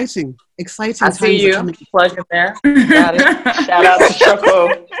be exciting. Exciting. I see you. Pleasure there. Got it. Shout out to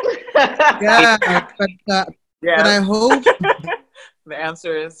Shoko. But I hope the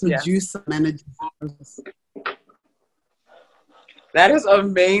answer is producer managers. That is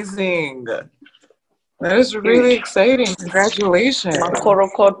amazing. That is really exciting. Congratulations.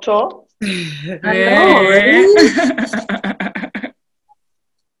 Makorokoto. I know, right?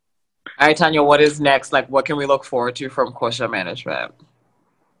 All right, Tannia, what is next? Like, what can we look forward to from Kosha Management?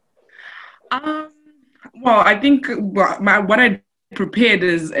 Well, I think what I prepared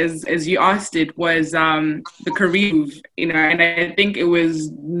as you asked it was the career move, and I think it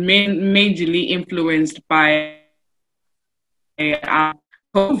was majorly influenced by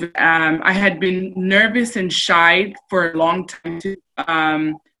COVID. I had been nervous and shy for a long time to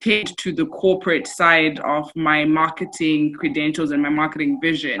take to the corporate side of my marketing credentials and my marketing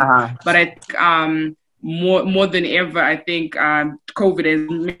vision. But I think more than ever, I think COVID has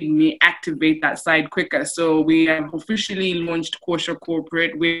made me activate that side quicker. So we have officially launched Kosha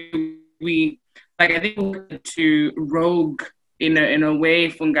Corporate, where we I think to rogue in a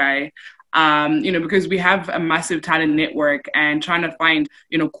way, Fungai. Because we have a massive talent network, and trying to find,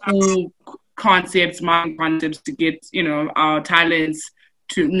 cool concepts, marketing concepts to get, our talents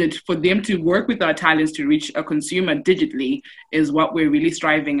for them to work with our talents to reach a consumer digitally is what we're really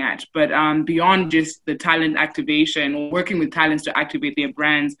striving at. But beyond just the talent activation or working with talents to activate their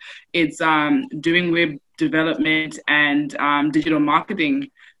brands, it's doing web development and digital marketing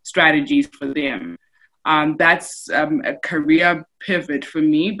strategies for them. That's a career pivot for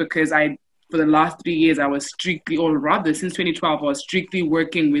me, because for the last 3 years, I was strictly, or rather since 2012, I was strictly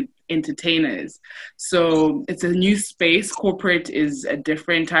working with entertainers. So it's a new space. Corporate is a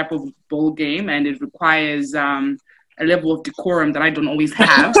different type of ball game, and it requires a level of decorum that I don't always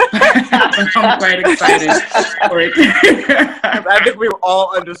have. I'm quite excited for it. I think we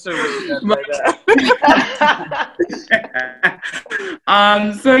all understood what you meant by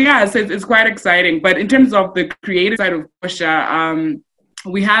that. So it's quite exciting. But in terms of the creative side of Kosha,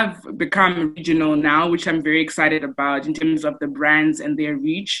 we have become regional now, which I'm very excited about in terms of the brands and their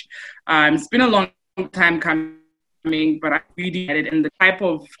reach. It's been a long time coming, but I'm really excited, and the type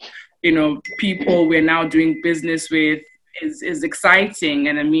of, you know, people we're now doing business with is exciting.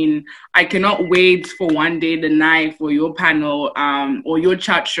 And I mean, I cannot wait for one day, Danai, for your panel or your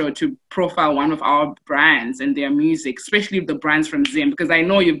chat show to profile one of our brands and their music, especially the brands from Zim, because I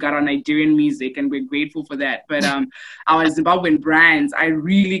know you've got our Nigerian music and we're grateful for that. But our Zimbabwean brands, I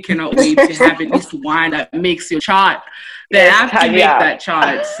really cannot wait to have at least one that makes your chart. They have to make that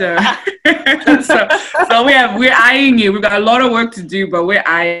chart. So, so we're eyeing you. We've got a lot of work to do, but we're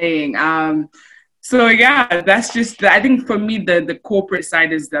eyeing. So yeah, that's just, I think for me, the corporate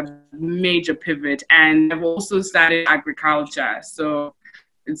side is the major pivot. And I've also started agriculture. So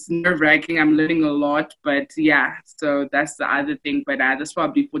it's nerve-wracking. I'm learning a lot, but yeah, so that's the other thing. But that's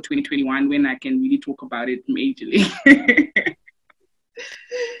probably for 2021 when I can really talk about it majorly.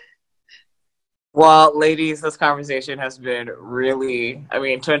 Well, ladies, this conversation has been really, I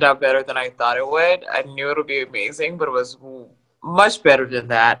mean, it turned out better than I thought it would. I knew it would be amazing, but it was much better than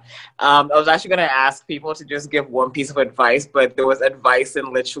that. I was actually going to ask people to just give one piece of advice, but there was advice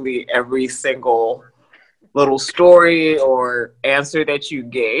in literally every single little story or answer that you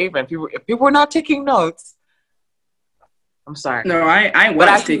gave. And if people were not taking notes, I'm sorry. No, I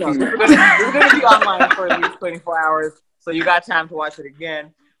was taking notes. We're going to be online for at least 24 hours, so you got time to watch it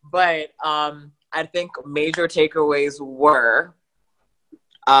again. But I think major takeaways were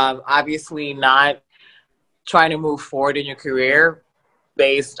obviously not trying to move forward in your career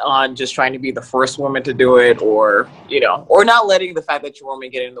based on just trying to be the first woman to do it, or, you know, or not letting the fact that you're a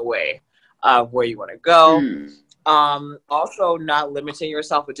woman get in the way of where you want to go. Also not limiting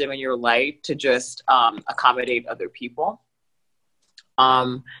yourself or dimming your light to just accommodate other people.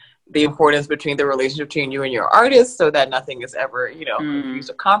 The importance between the relationship between you and your artist, so that nothing is ever, you know, confused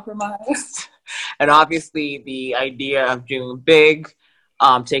or compromised. And obviously the idea of dreaming big,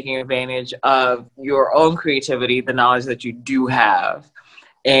 taking advantage of your own creativity, the knowledge that you do have,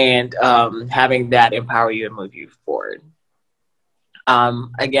 and having that empower you and move you forward.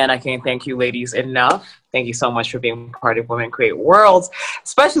 Again, I can't thank you ladies enough. Thank you so much for being part of Women Create Worlds,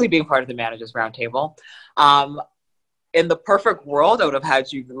 especially being part of the Managers Roundtable. In the perfect world, I would have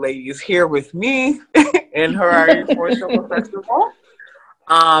had you ladies here with me in Harare for Shoko Festival.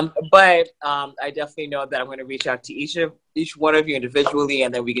 But I definitely know that I'm going to reach out to each one of you individually,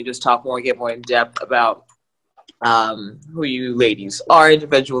 and then we can just talk more and get more in depth about who you ladies are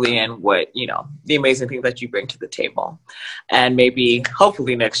individually and what, you know, the amazing things that you bring to the table. And maybe,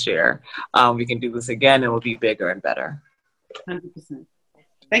 hopefully next year, we can do this again and it'll be bigger and better. 100%.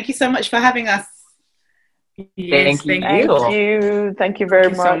 Thank you so much for having us. Yes, thank you. Thank you very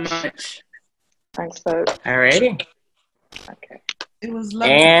much. So much. Thanks, folks. Alrighty. Okay. It was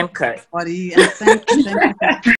lovely. And cut. Everybody. And thank you.